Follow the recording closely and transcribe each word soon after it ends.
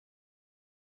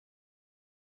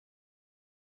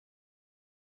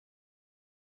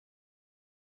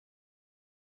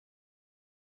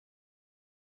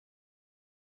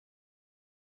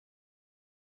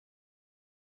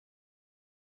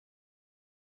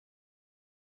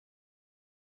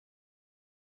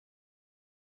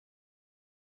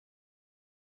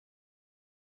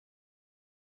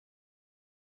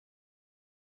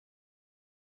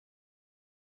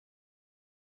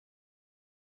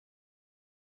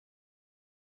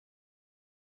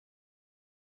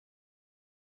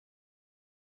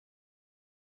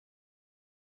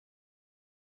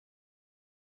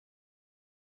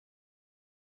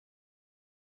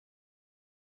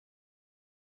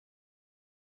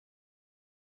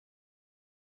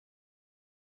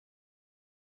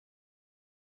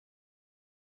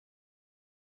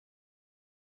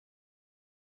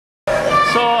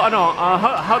So,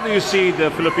 how do you see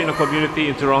the Filipino community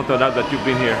in Toronto now that you've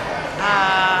been here?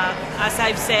 As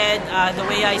I've said, the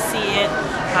way I see it,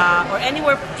 or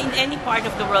anywhere in any part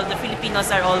of the world, the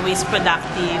Filipinos are always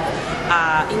productive.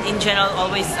 In general,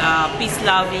 always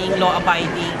peace-loving,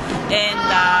 law-abiding, and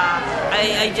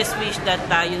I just wish that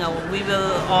we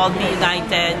will all be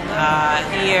united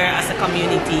here as a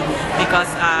community,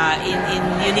 because in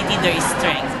unity there is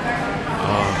strength.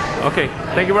 Okay,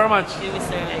 thank you very much. Thank you,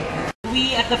 Mr.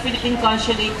 We at the Philippine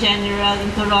Consulate General in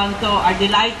Toronto are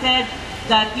delighted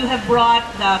that you have brought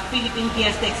the Philippine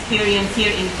Fiesta experience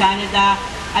here in Canada.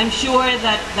 I'm sure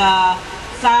that the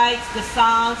sights, the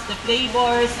sounds, the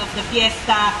flavors of the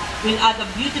fiesta will add a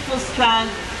beautiful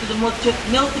strand to the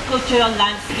multicultural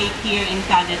landscape here in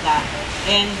Canada.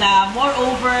 And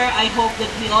moreover, I hope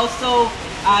that we also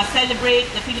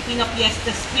celebrate the Filipino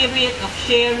Fiesta spirit of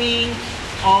sharing,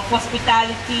 of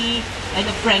hospitality, and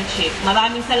of friendship.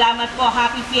 Maraming salamat po.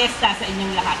 Happy Fiesta sa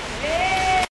inyong lahat.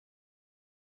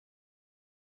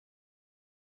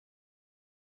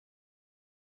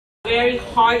 Very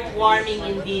heartwarming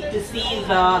indeed to see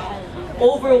the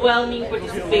overwhelming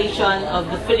participation of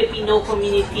the Filipino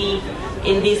community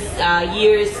in this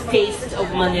year's Taste of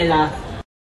Manila.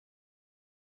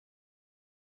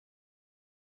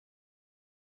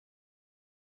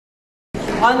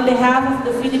 On behalf of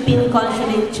the Philippine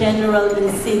Consulate General in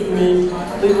Sydney,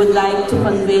 we would like to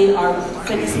convey our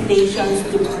felicitations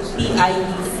to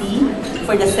PIDC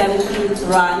for the 17th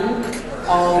run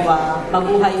of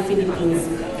Mabuhay Philippines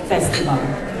Festival.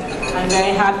 I'm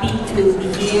very happy to be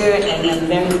here, and I'm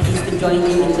very pleased to join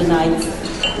you in tonight's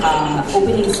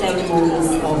opening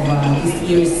ceremonies of this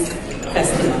year's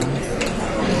festival.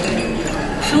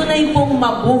 Tunay pong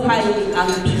mabuhay ang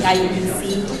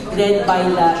PIDC, led by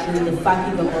the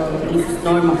indefatigable Mrs.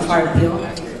 Norma Carpio,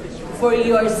 for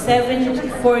your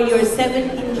 17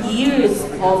 years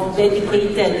of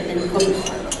dedicated and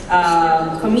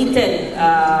committed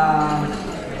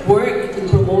work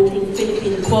in promoting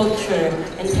Philippine culture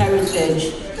and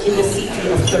heritage in the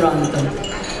city of Toronto.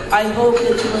 I hope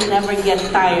that you will never get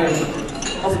tired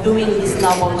of doing this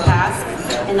noble task,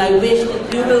 and I wish that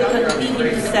we will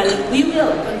continue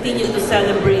to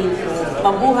celebrate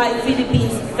Mabuhay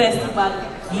Philippines Festival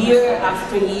year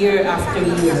after year after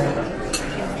year.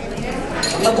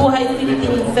 Mabuhay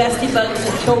Philippines Festival is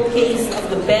a showcase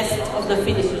of the best of the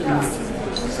Philippines.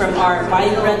 From our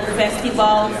vibrant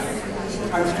festivals,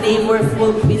 our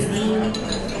flavorful cuisine,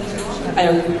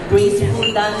 our graceful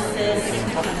dances,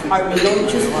 our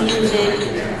melodious music,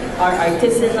 our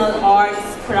artisanal arts,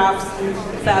 crafts, and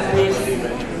fabrics,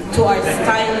 to our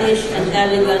stylish and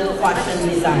elegant fashion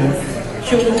designs.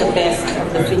 Truly the best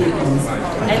of the Philippines.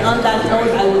 And on that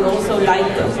note, I would also like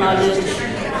to acknowledge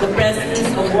the presence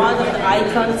of one of the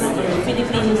icons in the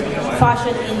Philippine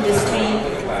fashion industry,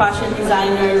 fashion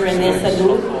designer Rene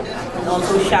Salud, and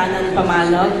also Shannon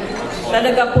Pamanog.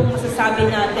 Talaga pong masasabi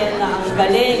natin na ang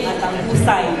galing at ang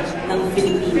husay ng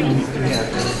Filipinos.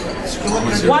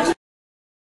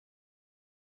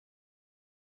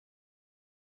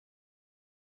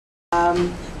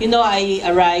 I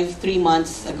arrived 3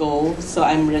 months ago, so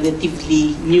I'm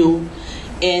relatively new.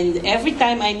 And every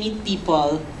time I meet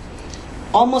people,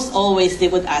 almost always they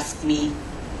would ask me,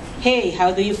 "Hey,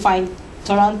 how do you find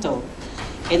Toronto?"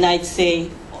 And I'd say,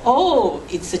 "Oh,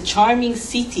 it's a charming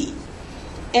city."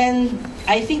 And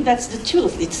I think that's the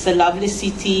truth. It's a lovely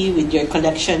city with your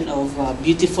collection of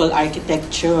beautiful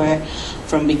architecture,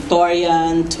 from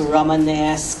Victorian to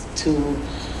Romanesque to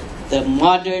the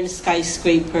modern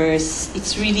skyscrapers.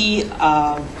 It's really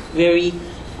a very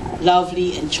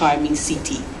lovely and charming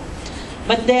city.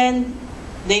 But then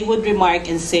they would remark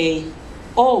and say,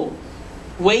 "Oh,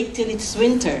 wait till it's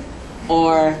winter,"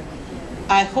 or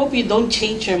 "I hope you don't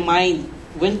change your mind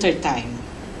winter time."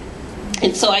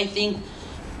 And so I think,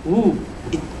 ooh,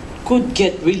 it could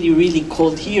get really, really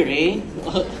cold here, eh?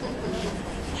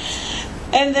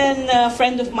 And then a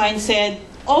friend of mine said,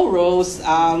 "Oh, Rose,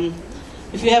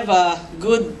 if you have a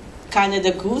good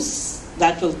Canada Goose,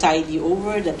 that will tide you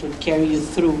over, that will carry you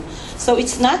through." So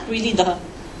it's not really the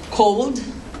cold,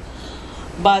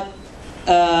 but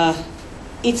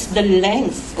it's the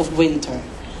length of winter.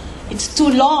 It's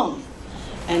too long.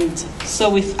 And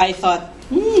so I thought,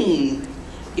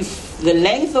 if the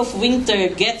length of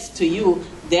winter gets to you,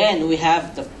 then we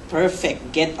have the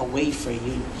perfect getaway for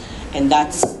you. And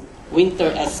that's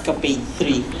Winter Escapade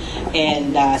 3.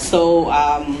 And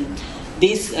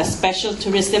this special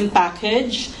tourism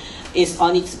package is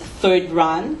on its 3rd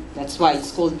run. That's why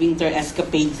it's called Winter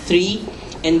Escapade 3.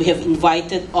 And we have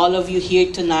invited all of you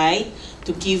here tonight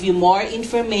to give you more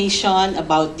information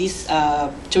about this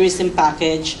tourism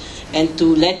package and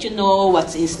to let you know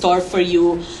what's in store for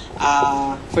you,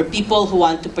 for people who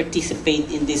want to participate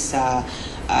in this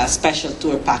special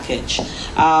tour package.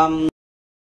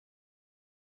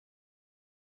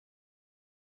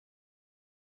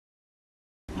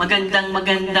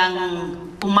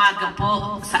 Magandang umaga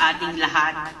po sa ating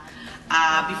lahat.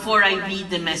 Before I read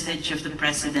the message of the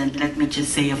President, let me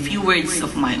just say a few words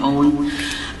of my own.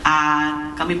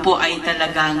 Kami po ay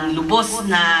talagang lubos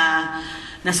na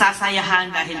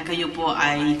nasasayahan dahil kayo po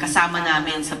ay kasama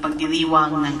namin sa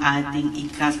pagdiriwang ng ating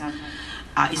 118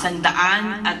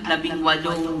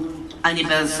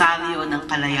 anibersaryo ng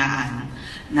kalayaan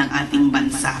ng ating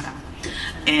bansa.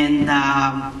 And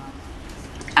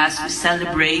as we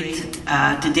celebrate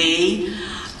today,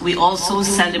 we also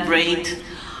celebrate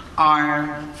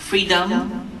our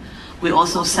freedom. We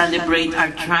also celebrate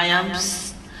our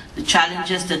triumphs, the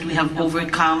challenges that we have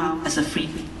overcome as a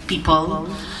free people.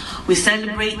 We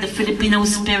celebrate the Filipino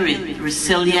spirit,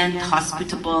 resilient,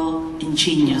 hospitable,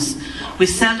 ingenious. We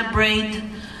celebrate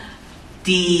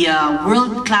the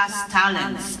world-class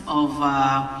talents of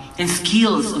and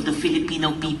skills of the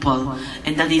Filipino people,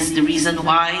 and that is the reason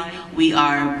why we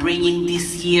are bringing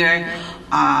this year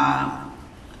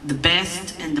the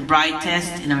best and the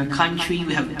brightest in our country.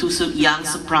 We have two young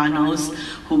sopranos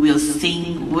who will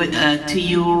sing to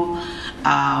you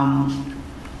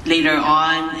later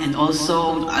on, and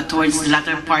also towards the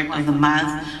latter part of the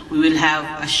month, we will have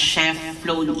a chef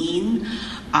flown in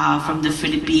from the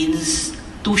Philippines.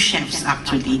 Two chefs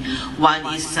actually. One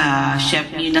is Chef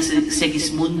Nina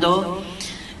Segismundo,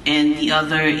 and the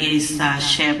other is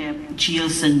Chef Jill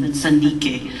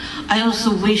Sandique. I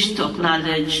also wish to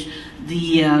acknowledge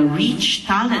the rich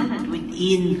talent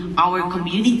within our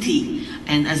community.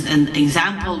 And as an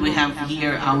example, we have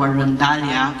here our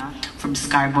Rondalia from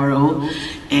Scarborough.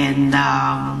 And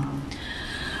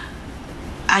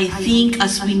I think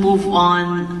as we move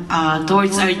on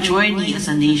towards our journey as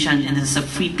a nation and as a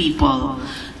free people,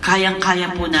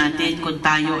 kayang-kaya po natin kung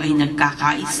tayo ay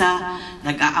nagkakaisa,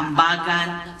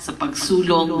 nag-aambagan sa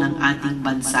pagsulong ng ating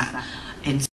bansa.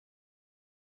 And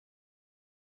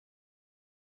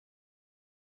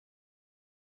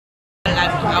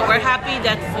we're happy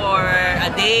that for a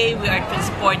day we are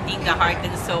transporting the heart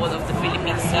and soul of the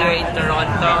Philippines here in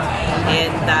Toronto,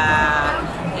 and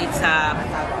it's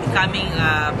becoming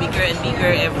bigger and bigger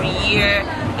every year,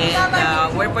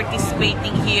 and we're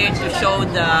participating here to show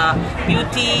the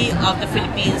beauty of the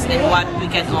Philippines and what we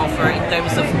can offer in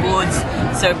terms of goods,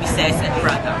 services, and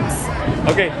products.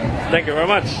 Okay, thank you very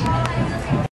much.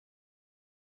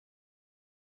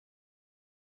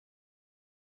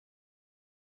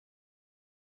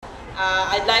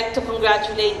 I'd like to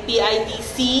congratulate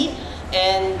PIDC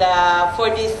and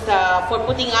for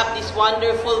putting up this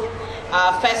wonderful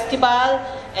festival,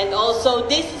 and also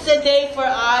this is a day for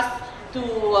us to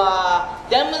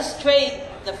demonstrate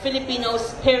the Filipino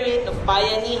spirit of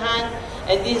bayanihan,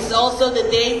 and this is also the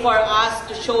day for us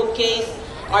to showcase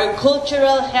our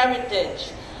cultural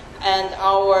heritage and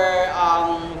our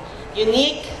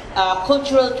unique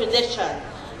cultural tradition.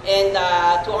 And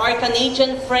to our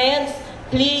Canadian friends,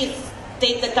 please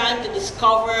take the time to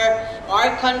discover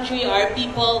our country, our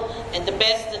people, and the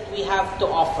best that we have to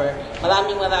offer.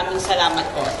 Maraming salamat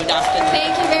po. Good afternoon.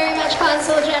 Thank you very much,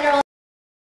 Consul General.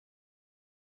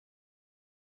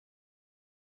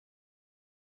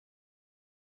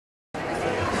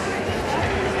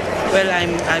 Well,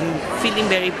 I'm feeling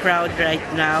very proud right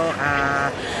now.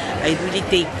 I really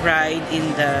take pride in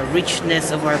the richness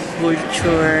of our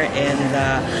culture and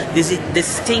this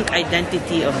distinct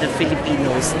identity of the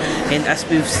Filipinos. And as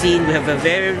we've seen, we have a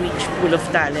very rich pool of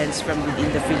talents from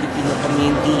within the Filipino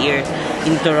community here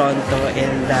in Toronto.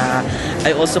 And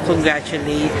I also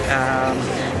congratulate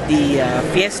the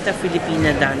Fiesta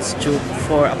Filipina Dance Troupe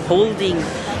for upholding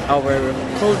our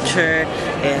culture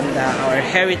and our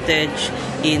heritage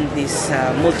in this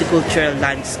multicultural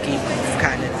landscape of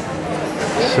Canada.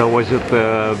 So was it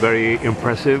very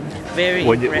impressive? Very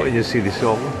when impressive. you see the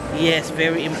song? Yes,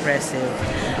 very impressive.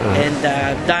 And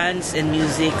dance and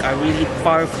music are really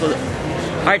powerful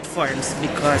art forms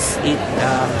because it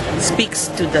speaks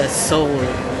to the soul,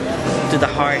 to the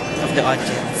heart of the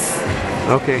audience.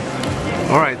 Okay.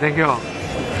 All right. Thank you all.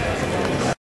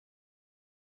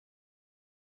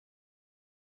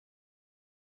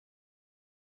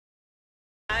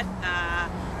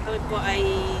 Kami po ay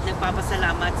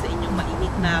nagpapasalamat sa inyong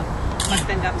mainit na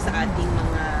pagtanggap sa ating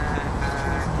mga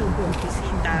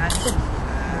bisita,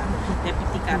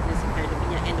 Deputy Cabinet Secretary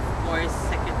Lupiña, and of course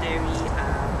Secretary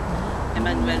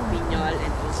Emmanuel Piñol,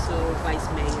 and also Vice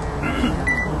Mayor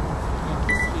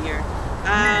is here.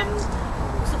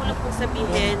 pong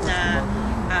sabihin na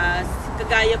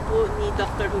kagaya po ni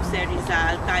Dr. Jose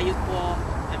Rizal, tayo po,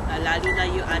 lalo na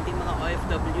yung ating mga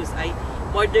OFWs ay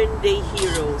modern day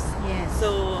heroes. Yes.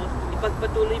 So,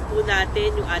 ipagpatuloy po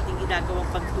natin yung ating ginagawang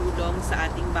pagtulong sa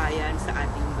ating bayan, sa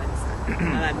ating bansa.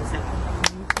 Maraming salamat.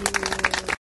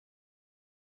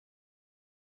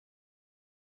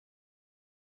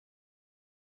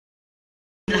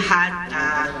 Lahat,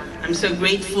 I'm so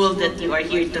grateful that you are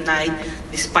here tonight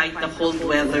despite the cold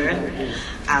weather.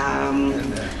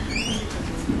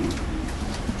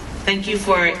 Thank you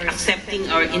for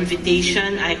accepting our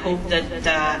invitation. I hope that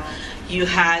you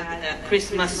had a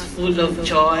Christmas full of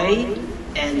joy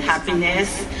and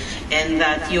happiness, and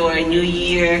that your new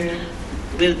year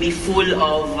will be full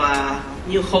of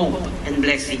new hope and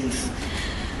blessings.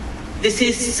 This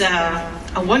is a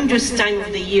wondrous time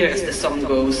of the year, as the song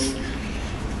goes.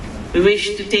 We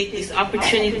wish to take this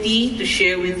opportunity to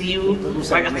share with you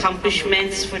our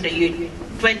accomplishments for the year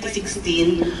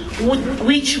 2016,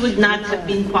 which would not have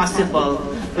been possible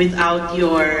without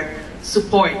your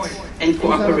support and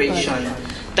cooperation.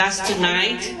 Thus,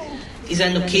 tonight is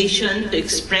an occasion to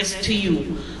express to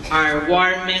you our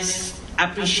warmest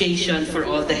appreciation for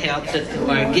all the help that you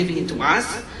are giving to us.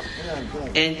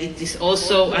 And it is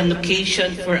also an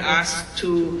occasion for us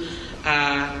to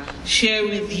share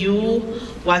with you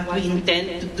what we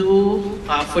intend to do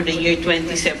for the year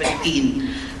 2017.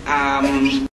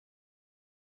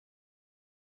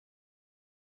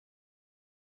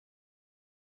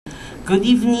 Good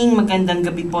evening, magandang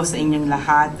gabi po sa inyong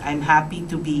lahat. I'm happy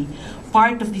to be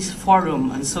part of this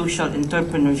forum on social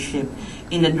entrepreneurship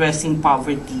in addressing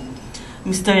poverty.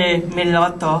 Mr.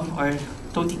 Meloto, or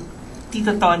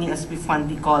Tito Tony as we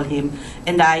fondly call him,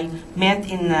 and I met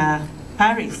in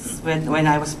Paris when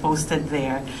I was posted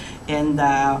there, and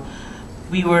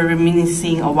we were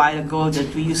reminiscing a while ago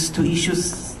that we used to issue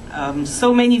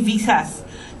so many visas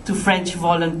to French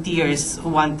volunteers who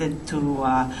wanted to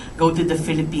go to the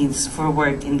Philippines for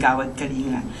work in Gawad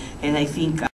Kalinga. And I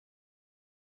think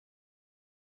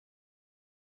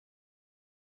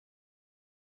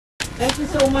thank you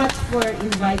so much for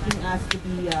inviting us to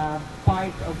be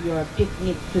part of your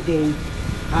picnic today.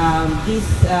 This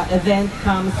event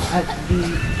comes at the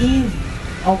eve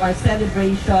of our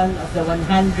celebration of the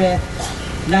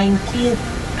 119th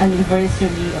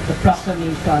anniversary of the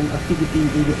proclamation of Philippine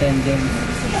independence.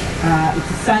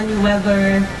 It's sunny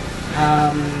weather,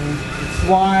 it's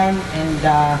warm, and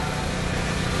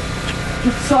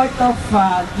it sort of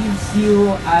gives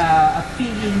you a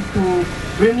feeling to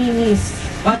reminisce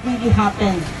what really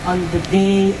happened on the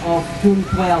day of June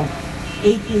 12,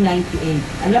 1898.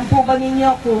 Alam po ba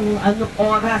ninyo kung anong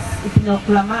oras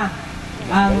ipinoklama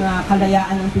ang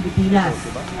kalayaan ng Pilipinas?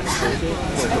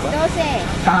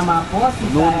 12. Tama po, si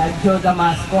Joe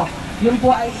Damasco. Yun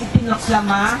po ay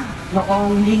ipinoklama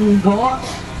noong linggo,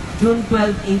 June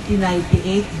 12,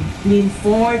 1898, between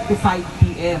 4 to 5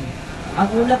 p.m.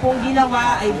 Ang una pong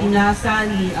ginawa ay binasa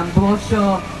ni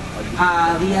Ambrosio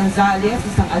Rianzales,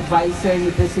 isang advisor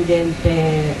ni Presidente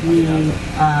ni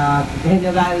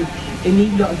General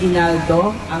Emilio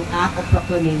Aguinaldo, ang Act of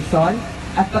Proclamation,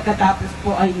 at pagkatapos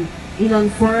po ay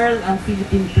in-unfurl ang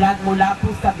Philippine flag mula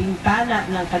po sa bintana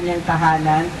ng kanyang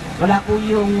tahanan. Wala po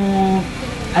yung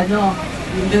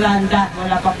yung veranda,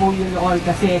 wala pa po yun noon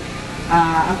kasi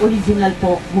ang original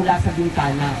po mula sa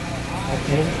bintana.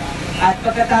 Okay? At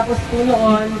pagkatapos po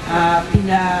noon,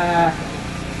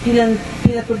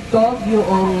 pinatugtog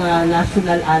yung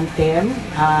national anthem.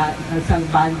 Isang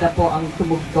banda po ang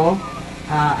tumugtog.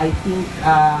 I think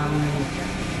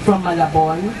from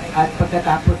Malabon, at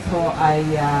pagkatapos po ay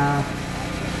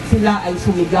sila ay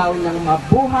sumigaw ng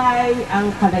mabuhay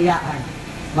ang kalayaan,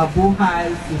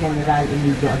 mabuhay si General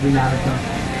Emilio Aguinaldo.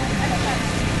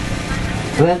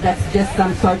 Well, that's just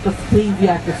some sort of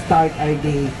trivia to start our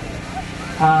day.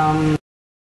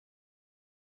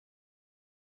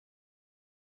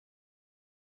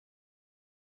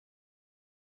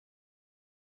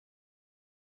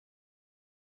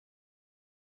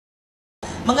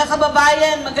 Mga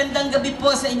kababayan, magandang gabi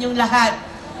po sa inyong lahat.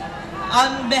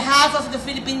 On behalf of the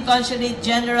Philippine Consulate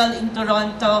General in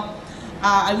Toronto,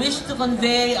 I wish to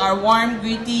convey our warm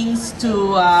greetings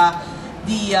to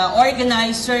the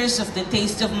organizers of the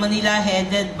Taste of Manila,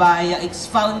 headed by its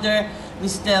founder,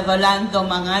 Mr. Rolando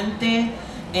Mangante.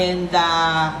 And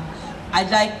I'd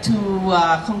like to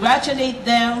congratulate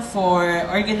them for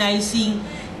organizing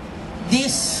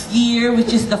this year, which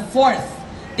is the 4th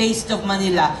Taste of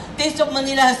Manila. Taste of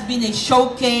Manila has been a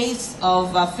showcase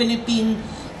of Philippine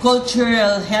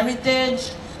cultural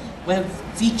heritage. We've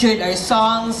featured our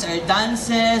songs, our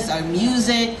dances, our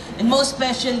music, and most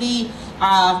especially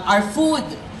our food.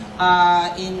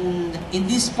 in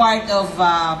this part of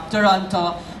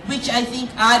Toronto, which I think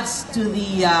adds to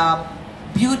the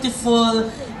beautiful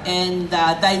and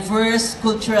diverse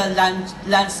cultural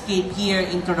landscape here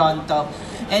in Toronto.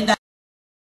 And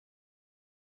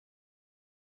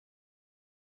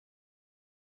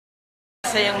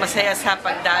masaya sa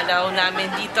pagdalaw namin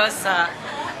dito sa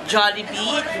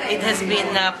Jollibee. It has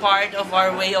been part of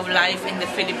our way of life in the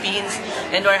Philippines,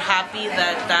 and we're happy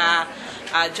that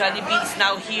Jollibee is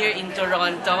now here in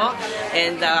Toronto,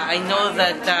 and I know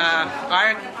that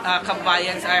our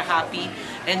kabayans are happy,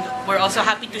 and we're also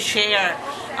happy to share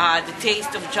the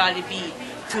taste of Jollibee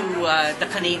to the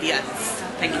Canadians.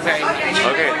 Thank you very much.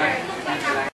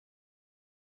 Okay.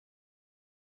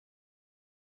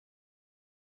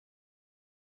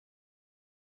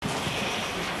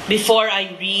 Before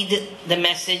I read the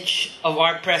message of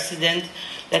our President,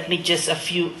 let me just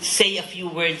say a few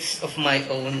words of my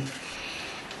own.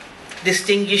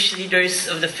 Distinguished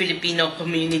leaders of the Filipino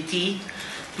community,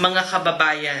 mga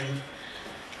kababayan,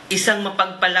 isang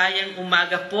mapagpalayang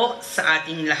umaga po sa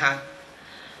ating lahat.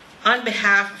 On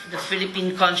behalf of the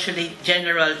Philippine Consulate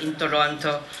General in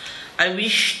Toronto, I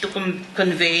wish to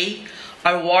convey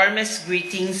our warmest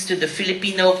greetings to the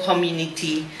Filipino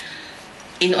community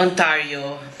in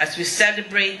Ontario as we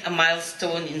celebrate a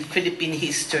milestone in Philippine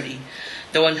history,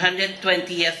 the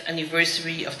 120th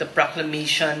anniversary of the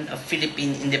proclamation of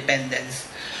Philippine independence.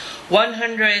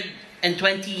 120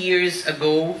 years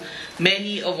ago,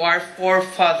 many of our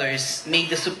forefathers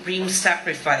made the supreme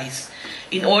sacrifice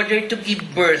in order to give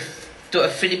birth to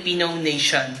a Filipino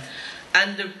nation,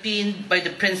 underpinned by the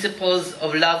principles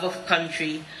of love of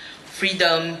country,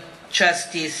 freedom,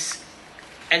 justice,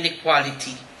 and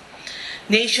equality.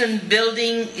 Nation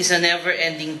building is a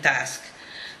never-ending task.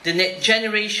 The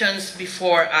generations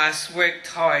before us worked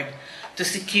hard to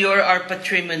secure our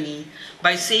patrimony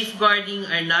by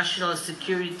safeguarding our national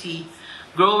security,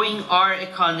 growing our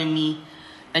economy,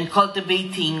 and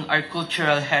cultivating our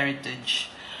cultural heritage.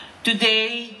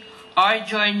 Today, our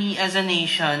journey as a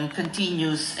nation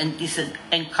continues, and is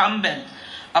incumbent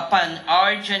upon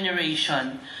our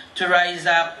generation to rise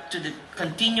up to the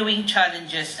continuing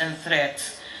challenges and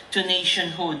threats to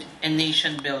nationhood and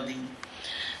nation building.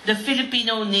 The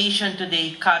Filipino nation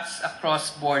today cuts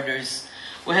across borders.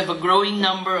 We have a growing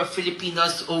number of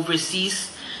Filipinos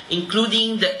overseas,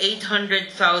 including the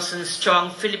 800,000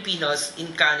 strong Filipinos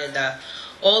in Canada,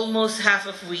 almost half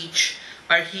of which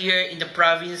are here in the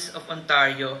province of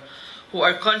Ontario, who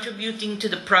are contributing to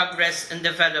the progress and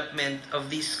development of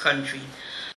this country.